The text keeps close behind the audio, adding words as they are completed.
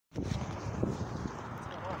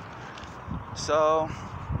So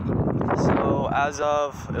as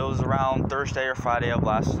of, it was around Thursday or Friday of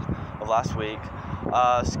last week,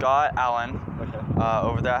 Scott Allen,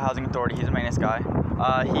 over there at Housing Authority, he's a maintenance guy,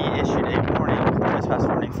 he issued a trespass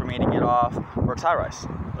warning for me to get off Brooks High Rise.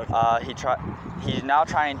 He's now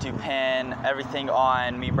trying to pin everything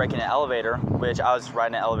on me breaking an elevator, which I was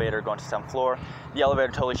riding an elevator going to 7th floor. The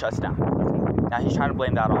elevator totally shuts down. Now he's trying to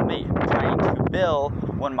blame that on me, trying to bill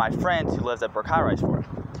one of my friends who lives at Brooks High Rise for it.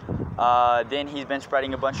 Then he's been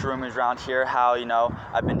spreading a bunch of rumors around here how,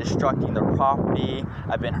 I've been destructing their property,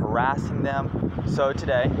 I've been harassing them. So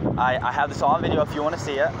today, I have this all on video if you want to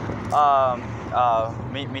see it,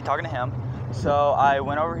 me talking to him. So I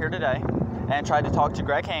went over here today and tried to talk to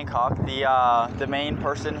Greg Hancock, the main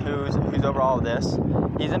person who's over all of this.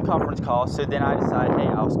 He's in conference call, so then I decided, hey,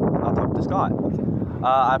 I'll talk to Scott.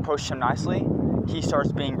 I approached him nicely. He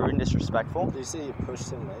starts being rude and disrespectful. Did you say you approached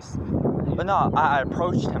him nicely? But no, I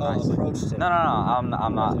approached him nicely. Approached him. No,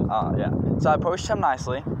 I'm not. Yeah. So I approached him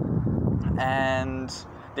nicely, and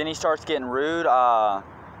then he starts getting rude.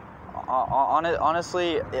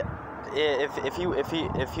 Honestly, if he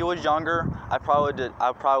was younger, I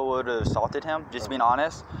probably would have assaulted him. Just being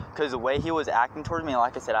honest, because the way he was acting towards me,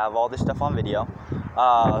 like I said, I have all this stuff on video.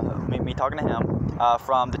 Me talking to him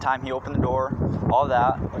from the time he opened the door, all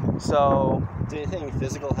that. So. Did anything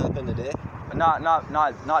physical happen today?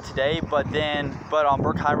 Not today, but on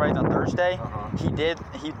Brooks High Rise on Thursday, he did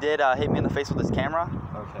hit me in the face with his camera.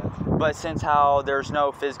 Okay. But since how there's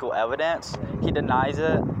no physical evidence, he denies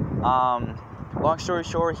it. Long story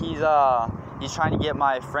short, he's trying to get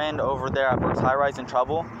my friend over there at Brooks High Rise in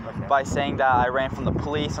trouble by saying that I ran from the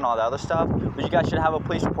police and all that other stuff. But you guys should have a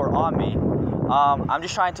police report on me. I'm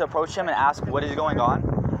just trying to approach him and ask what is going on,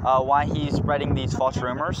 why he's spreading these false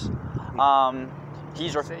rumors.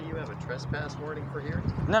 Did you say you have a trespass warning for here?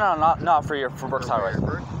 No, not for here, for Brooks High Rise.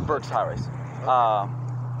 Brooks High Rise.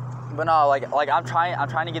 But no, like I'm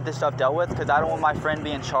trying to get this stuff dealt with because I don't want my friend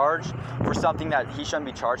being charged for something that he shouldn't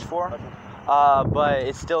be charged for. But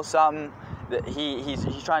it's still something that he's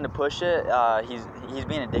trying to push it. He's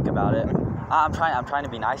being a dick about it. I'm trying to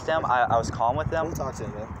be nice to him. I was calm with him. We'll talk to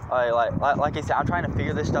him, man. Like I said, I'm trying to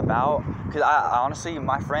figure this stuff out because I honestly,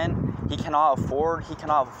 my friend, he cannot afford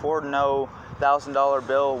no $1,000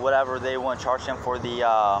 bill, whatever they want to charge him for the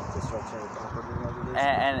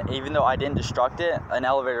and even though I didn't destruct it, an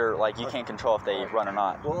elevator, like, you can't control if they run or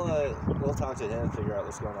not. We'll talk to him and figure out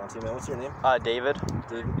what's going on too, man. What's your name? David.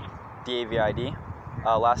 David.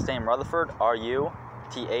 Last name Rutherford, Rutherford.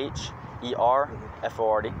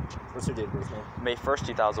 What's your date of birth, man? May 1st,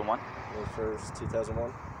 2001. May 1st,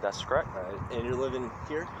 2001? That's correct. All right. And you're living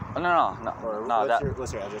here? Oh, no.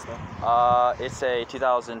 What's your address, man? It's a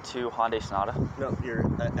 2002 Hyundai Sonata. No, your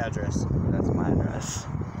address. That's my address.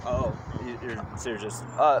 Oh, you're just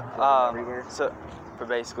everywhere? So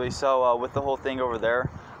with the whole thing over there,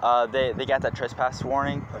 they got that trespass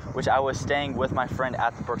warning, which I was staying with my friend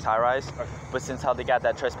at the Brooks High Rise. But since how they got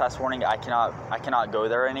that trespass warning, I cannot go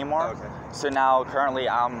there anymore. So now currently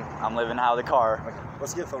I'm living out of the car.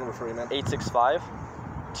 What's a good phone number for you, man?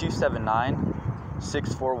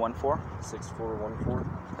 865-279-6414. 6414.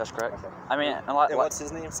 That's correct. Okay. I mean, and what's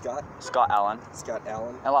his name? Scott? Scott Allen. Scott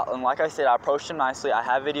Allen. And like I said, I approached him nicely. I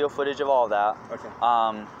have video footage of all of that. Okay.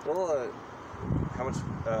 How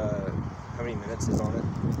many minutes is on it?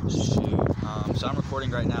 Shoot. So I'm recording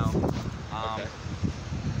right now.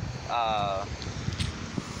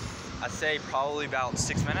 I'd say probably about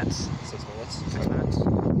 6 minutes. 6 minutes? 6 minutes.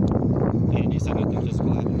 And you said nothing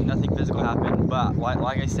physical happened? Nothing physical happened, but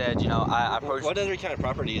like I said, I approached... What other kind of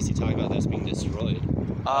property is he talking about that's being destroyed?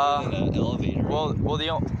 Other than an elevator? Well,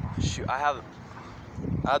 I have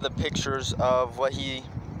the pictures of what he...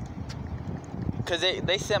 Because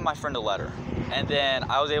they sent my friend a letter, and then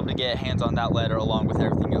I was able to get hands on that letter along with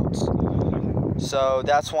everything else. So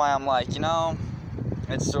that's why I'm like,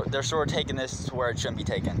 they're sort of taking this to where it shouldn't be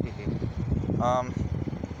taken.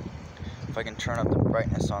 If I can turn up the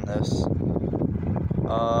brightness on this.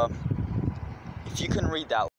 If you can read that